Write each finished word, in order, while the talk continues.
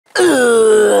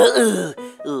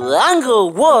I'm gonna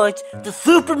watch the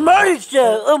Super Mario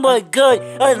show. Oh my god,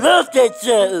 I love that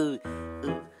show.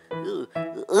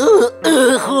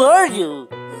 Who are you?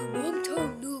 I'm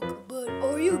Tom Nook, but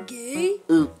are you gay?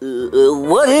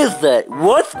 What is that?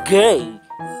 What's gay?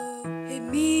 It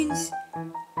means...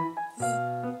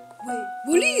 wait,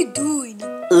 what are you doing?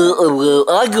 Well,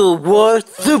 I go watch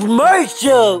Super Mario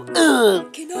show.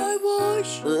 Can I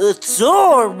wash?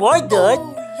 Sure, why not?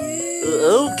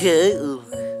 Oh, yeah.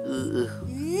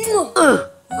 Okay.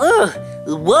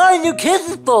 What are you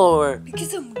kissing for?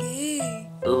 Because I'm gay.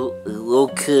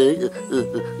 Okay.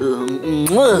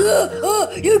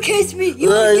 You kissed me. You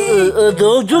were gay.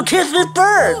 Don't you kiss me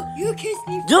first. You kissed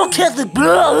me. Don't kiss me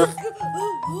first.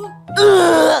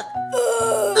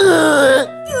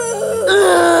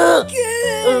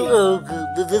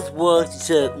 This was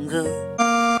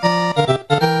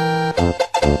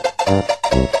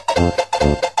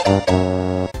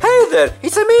Hey there,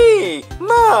 it's me,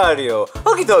 Mario.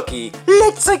 Okie dokie,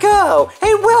 let's go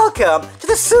and welcome to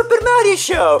the Super Mario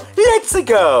Show. Let's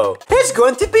go. It's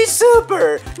going to be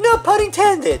super, no pun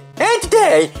intended. And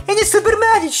today, in the Super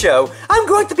Mario Show, I'm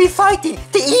going to be fighting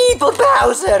the evil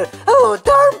Bowser. Oh,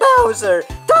 darn Bowser,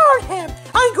 darn him.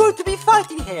 I'm going to be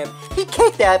fighting him. He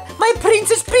kidnapped my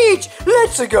Princess Peach.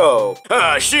 Let's go.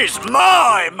 She's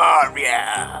my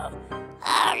Mario.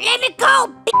 Let me go,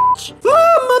 bitch!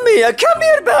 Mamma mia, come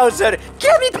here, Bowser.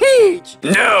 Give me Peach.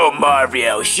 No,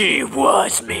 Mario, she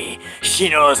was me. She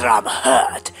knows that I'm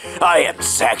hot. I am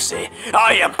sexy.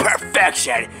 I am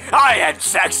perfection. I am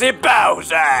sexy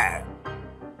Bowser.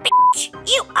 Bitch,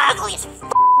 you ugly as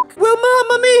f***. Well,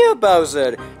 Mamma mia,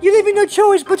 Bowser. You leave me no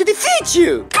choice but to defeat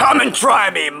you. Come and try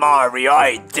me, Mario.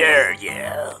 I dare you.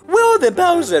 Well then,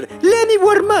 Bowser, let me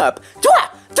warm up.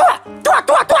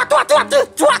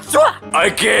 I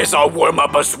guess I'll warm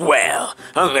up as well.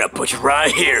 I'm gonna put you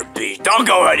right here, Pete. Don't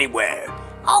go anywhere.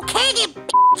 Okay then,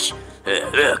 bitch.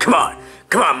 Come on.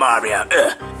 Come on, Mario.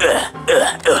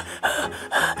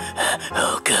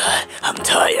 Oh, God. I'm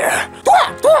tired.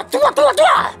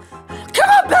 Come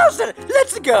on, Bowser,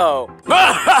 let's go.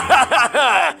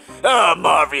 Oh,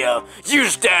 Mario, you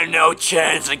stand no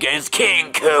chance against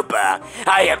King Koopa.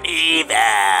 I am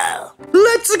evil.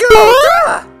 Let's go.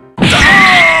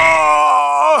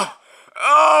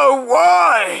 Oh,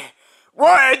 why?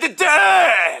 Why the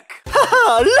deck?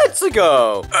 Haha, let's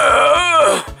go.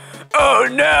 Oh,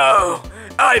 no.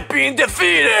 I've been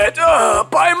defeated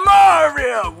by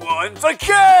Mario once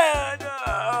again.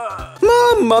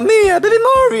 Mamma mia, baby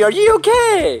Mario, are you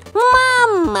okay?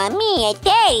 Mamma mia,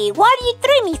 Daddy, what are you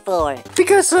threw me for?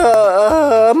 Because,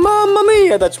 Mamma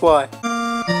mia, that's why.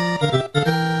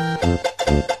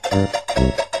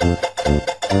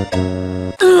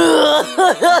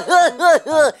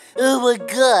 Oh my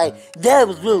god, that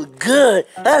was really good.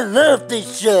 I love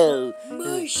this show.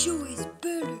 My show is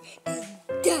better than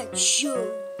that show.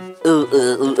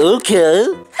 Okay.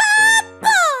 Oh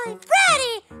boy,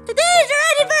 Freddy! Today's our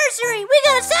anniversary! We're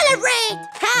gonna celebrate!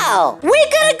 How?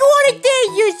 We're gonna go on a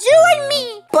date, you and me!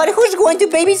 But who's going to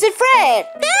babysit Fred?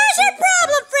 There's your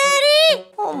problem, Freddy!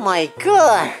 Oh my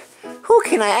god, who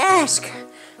can I ask?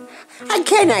 I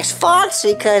can't ask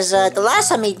Foxy because the last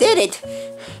time he did it,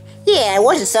 yeah, it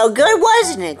wasn't so good,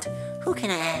 wasn't it? Who can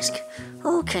I ask?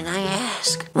 Who can I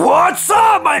ask? What's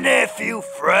up, my nephew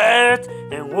Fred?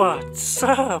 And what's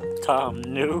up, Tom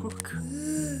Nook?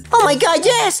 Oh my god,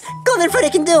 yes! Golden Freddy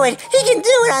can do it! He can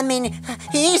do it! I mean,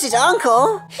 he is his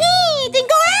uncle. Then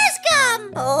go ask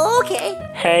him! Oh, okay.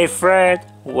 Hey Fred,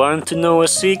 want to know a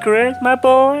secret, my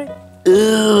boy?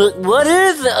 What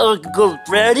is it, Uncle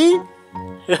Freddy?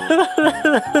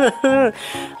 I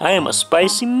am a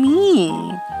spicy me.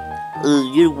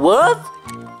 You what?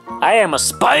 I am a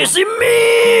spicy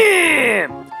me!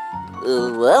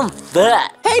 I'm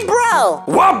fat. Hey, bro!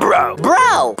 What, bro?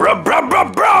 Bro!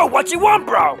 Bro, what you want,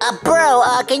 bro? Bro,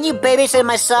 can you babysit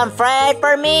my son Fred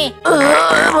for me?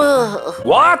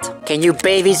 What? Can you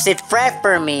babysit Fred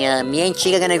for me? Me and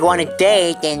Chica gonna go on a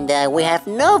date and we have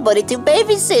nobody to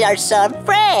babysit our son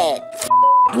Fred.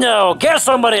 No, get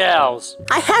somebody else.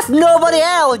 I have nobody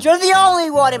else. You're the only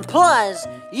one, and plus,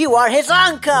 you are his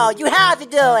uncle. You have to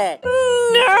do it.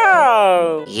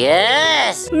 No!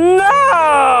 Yes.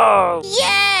 No!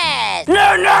 Yes!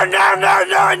 No!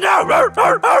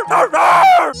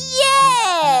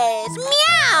 Yes!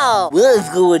 Meow! What's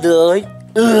going on?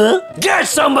 Get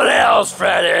somebody else,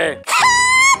 Freddy!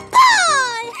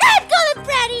 Boy! I'm Golden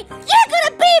Freddy! You're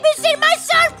gonna babysit my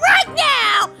son right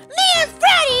now! Me and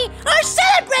Freddy are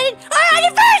celebrating our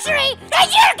anniversary, and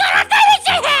you're gonna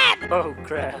babysit him! Oh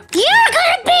crap. You're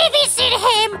gonna babysit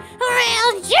him, or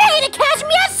else you're gonna catch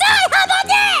me outside! How about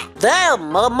that? Damn,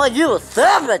 How much you a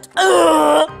savage?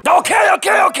 Okay,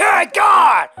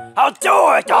 God! I'll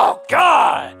do it, oh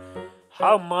God!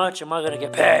 How much am I gonna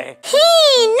get paid?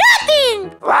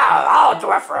 Nothing! Well, I'll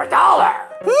do it for $1.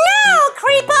 No,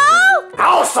 creepo!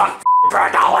 I'll suck for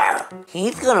 $1.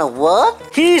 He's gonna what?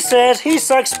 He says he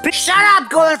sucks Shut up,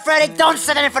 Golden Freddy! Don't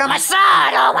sit in front of my son!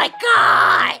 Oh my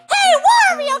God! Hey,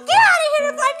 Wario, get out of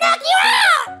here before I knock you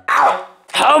out! Ow!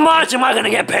 How much am I gonna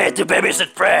get paid to babysit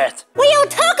Fred? We'll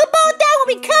talk about that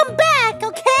when we come back,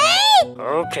 okay?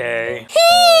 Okay.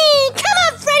 Hey, come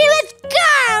on, Freddy, let's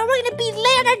go! We're gonna be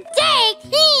late on our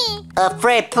date!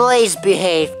 Fred, please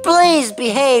behave,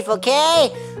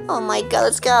 okay? Oh my God,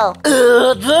 let's go.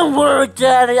 Don't worry,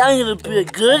 Daddy, I'm gonna be a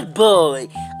good boy.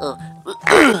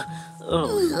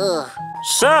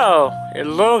 So, it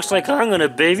looks like I'm gonna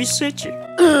babysit you.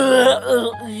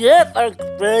 Yep,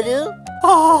 Uncle Freddy.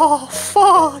 Oh,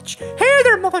 fudge. Hey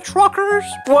there, mother truckers.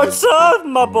 What's up,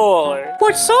 my boy?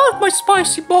 What's up, my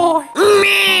spicy boy?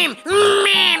 Meme!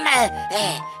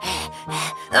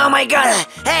 Oh my God!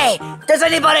 Hey, does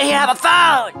anybody here have a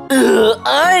phone?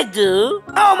 I do.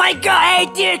 Oh my God! Hey,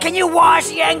 dude, can you watch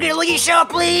the Angry Luigi show,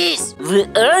 please? The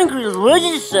Angry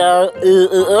Luigi show?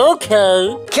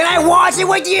 Okay. Can I watch it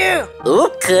with you?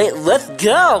 Okay, let's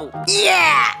go.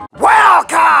 Yeah!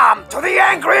 Welcome to the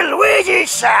Angry Luigi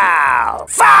Show!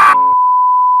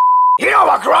 You know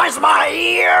what grinds my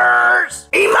ears?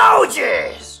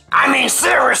 Emojis! I mean,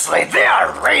 seriously, they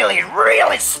are really,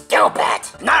 really stupid.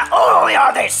 Not only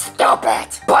are they stupid,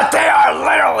 but they are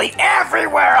literally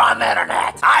everywhere on the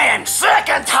internet. I am sick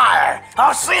and tired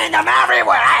of seeing them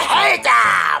everywhere. I hate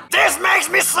them. This makes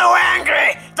me so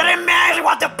angry that it makes me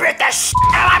want to beat the shit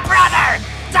out of my brother.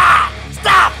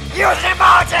 Stop using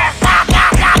emojis. Stop.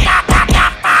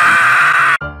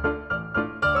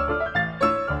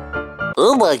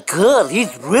 Oh my God,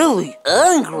 he's really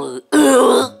angry.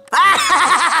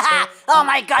 Oh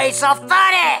my God, it's so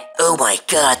funny! Oh my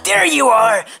God, there you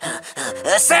are!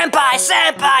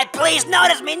 Senpai, please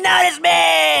notice me!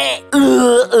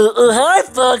 Hi,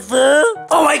 Foxer.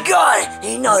 Oh my God,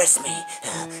 he noticed me.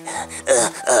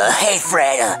 Hey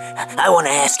Fred, I want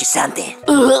to ask you something.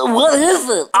 What is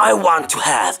it? I want to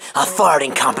have a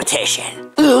farting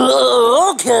competition.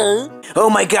 Okay. Oh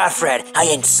my God, Fred, I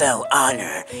am so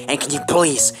honored. And can you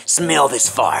please smell this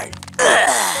fart?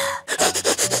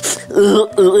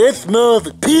 It smells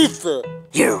like pizza.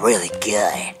 You're really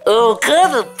good. Okay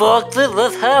then, Foxy,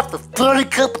 let's have the funny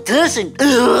competition.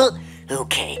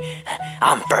 Okay,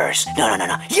 I'm first. No,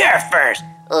 you're first.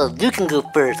 You can go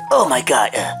first. Oh my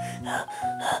God.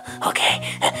 Okay.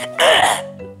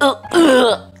 Oh,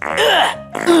 God!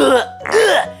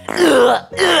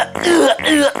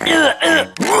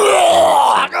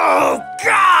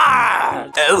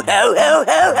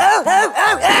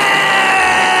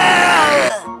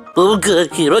 Oh good,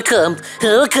 here it comes.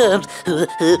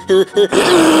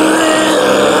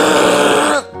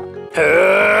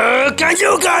 Can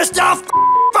you guys stop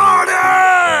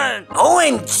farting?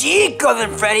 OMG,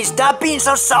 Golden Freddy, stop being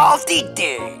so salty,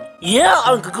 dude. Yeah,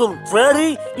 Uncle Golden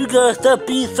Freddy, you gotta stop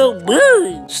being so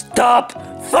mean. Stop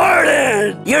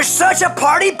farting! You're such a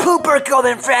party pooper,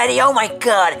 Golden Freddy. Oh my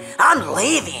God, I'm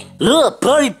leaving.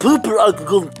 Party pooper, Uncle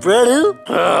Golden Freddy.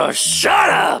 Oh, shut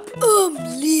up! I'm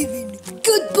leaving.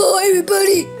 Goodbye,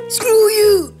 everybody. Screw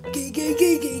you.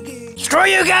 Gay. Screw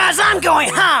you guys, I'm going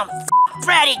home.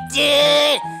 Freddy,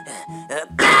 dude.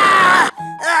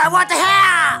 What the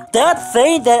hell? Stop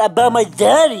saying that about my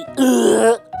daddy.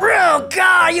 Oh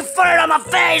God, you farted on my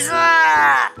face.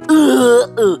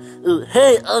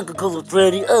 Hey, Uncle Golden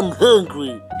Freddy, I'm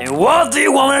hungry. And what do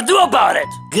you want me to do about it?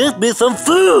 Give me some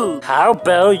food. How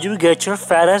about you get your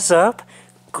fat ass up,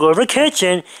 go to the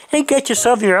kitchen, and get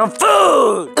yourself your own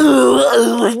food?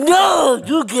 No,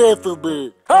 you get it for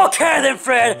me. Okay then,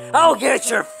 Fred, I'll get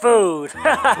your food.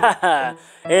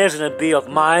 It's gonna be of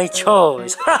my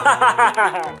choice.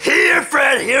 Here,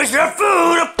 Fred, here's your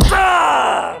food!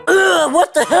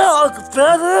 What the hell, Uncle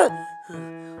Freddy?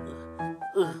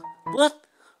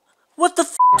 What the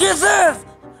f*** is this?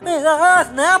 Hey, that's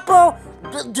an apple?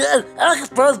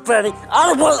 Uncle Freddy, I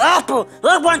don't want apple.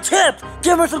 I want chips.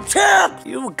 Give me some chips.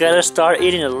 You gotta start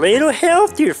eating a little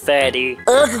healthier, fatty.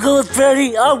 Uncle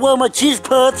Freddy, I want my cheese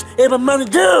puffs and my Mountain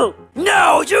Dew.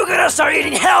 No, you gotta start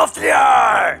eating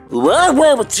healthier! Well, I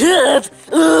want my chips.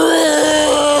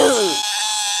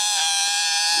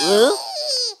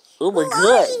 Oh my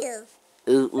God.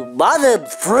 My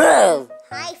name's Fred.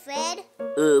 Hi, Fred.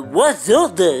 What's your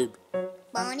name?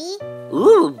 Bonnie.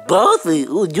 Ooh, Bonnie.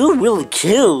 Ooh, you're really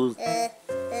cute.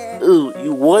 Ooh,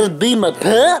 you wanna be my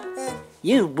pet?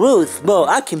 You're really smart.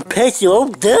 I can pet you all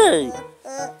day.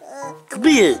 Come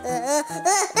here.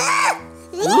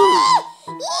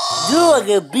 You're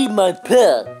gonna be my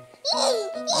pet.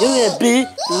 You're gonna be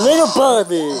little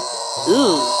bunny.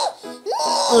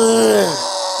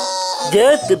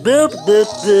 That's the boop boop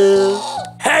boop.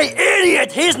 Hey,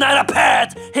 idiot! He's not a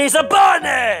pet! He's a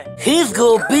bunny! He's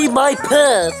gonna be my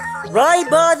pet. Right,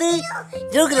 Bunny?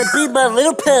 You're gonna be my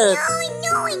little pet.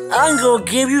 I'm gonna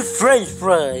give you French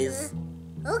fries.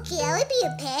 Okay, I will be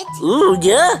a pet. Ooh,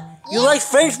 yeah? You like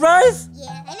French fries?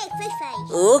 Yeah, I like French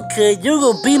fries. Okay, you're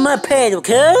gonna be my pet,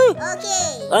 okay?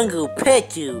 Okay. I'm gonna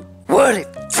pet you. What a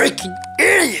freaking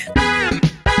idiot!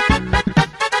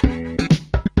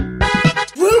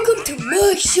 Welcome to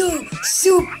my show,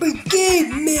 Super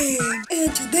Game Man.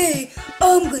 And today,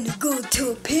 I'm gonna go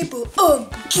tell people I'm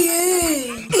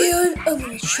gay. And I'm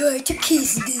gonna try to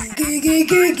kiss them. Gay, gay,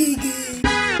 gay, gay, gay.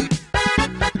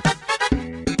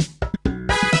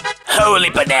 Holy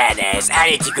bananas, I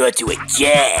need to go to a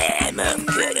jam.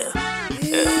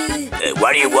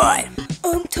 What do you want?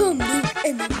 I'm Tom Nook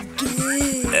and I'm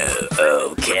gay.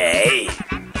 Okay.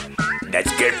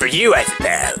 That's good for you, I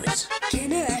suppose.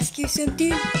 Can I ask you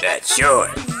something? Sure.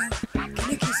 Can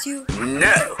I kiss you?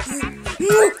 No.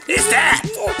 Stop!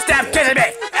 Stop kissing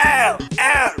me! Ow!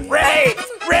 Ow! Rape!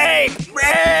 Rape!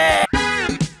 Rape!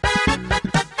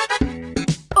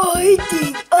 I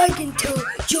think I can tell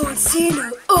John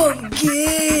Cena I'm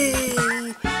gay.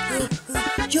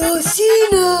 John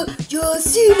Cena,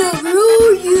 where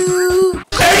are you?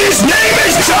 And his name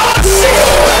is John Cena!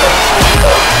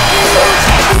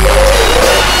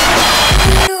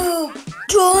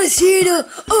 John Cena,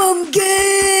 I'm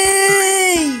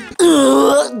gay!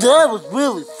 That was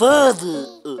really funny.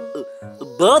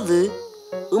 Bunny?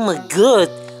 Oh my god,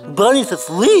 Bunny's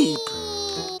asleep.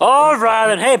 Alright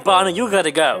then, hey Bonnie, you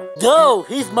gotta go. No,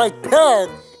 he's my pet,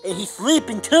 and he's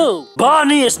sleeping too.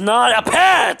 Bonnie is not a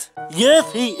pet!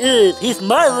 Yes, he is. He's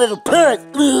my little pet.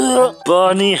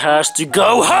 Bonnie has to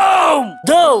go home!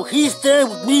 No, he's staying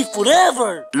with me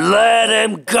forever. Let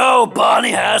him go!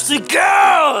 Bonnie has to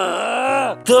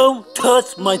go! Don't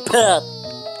touch my pet.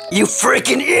 You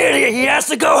freaking idiot! He has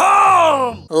to go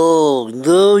home! Oh,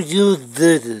 no, you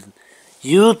didn't.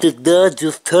 You did not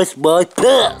just touch my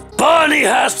pet. Bonnie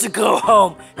has to go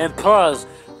home! And plus,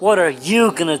 what are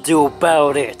you gonna do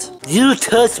about it? You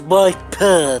touched my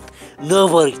pet.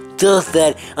 Nobody does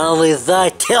that unless I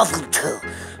tell them to.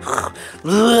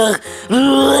 What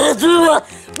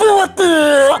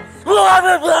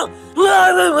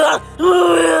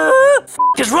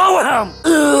is wrong with him?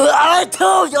 I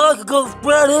told you, Uncle Golden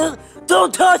Freddy,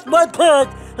 don't touch my pet.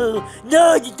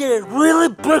 Now you did a really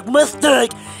big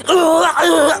mistake. Oh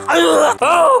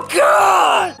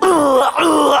God!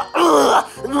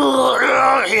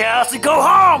 He has to go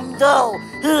home. No,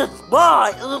 it's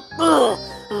mine.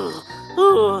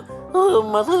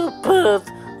 My little pet.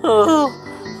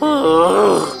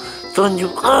 Don't you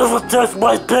ever touch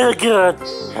my pet again.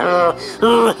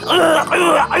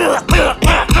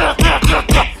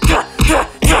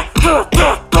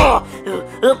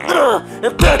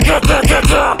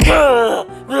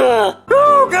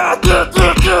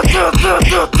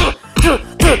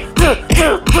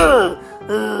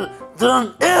 Don't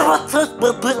ever touch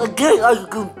my pet again,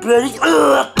 Uncle Freddy.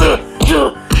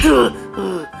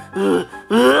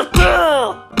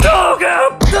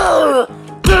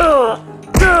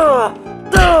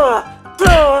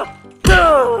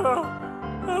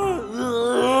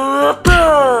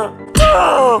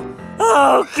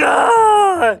 Oh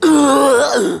God!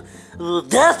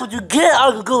 That's what you get,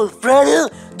 Uncle Golden Freddy.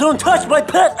 Don't touch my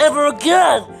pet ever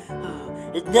again.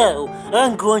 And now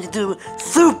I'm going to do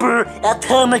super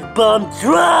atomic bomb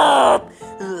drop.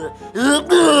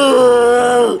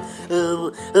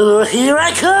 Here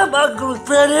I come, Uncle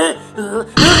Freddy.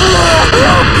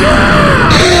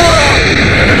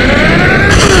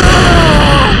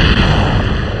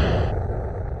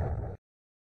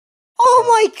 Oh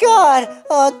my god!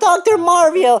 Dr.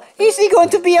 Mario, is he going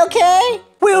to be okay?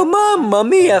 Well, Mamma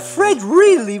Mia, Fred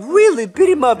really beat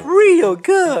him up real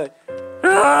good.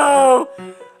 Oh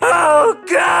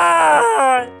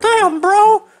God! Damn,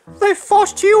 bro! They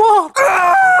fussed you up!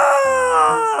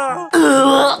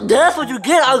 That's what you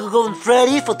get, Uncle Golden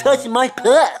Freddy, for touching my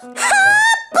pet.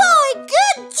 Boy,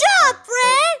 good job,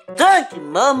 Fred! Thank you,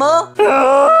 Mama.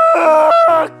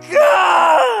 Oh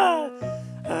God!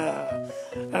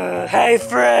 Hey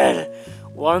Fred,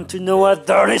 want to know a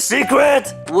dirty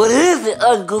secret? What is it,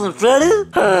 Uncle Golden Freddy?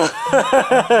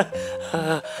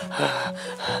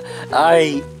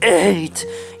 I ate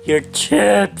your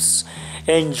chips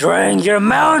and drank your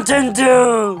Mountain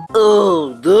Dew.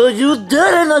 Oh, no, you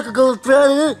didn't, Uncle Golden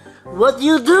Freddy. What do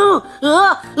you do?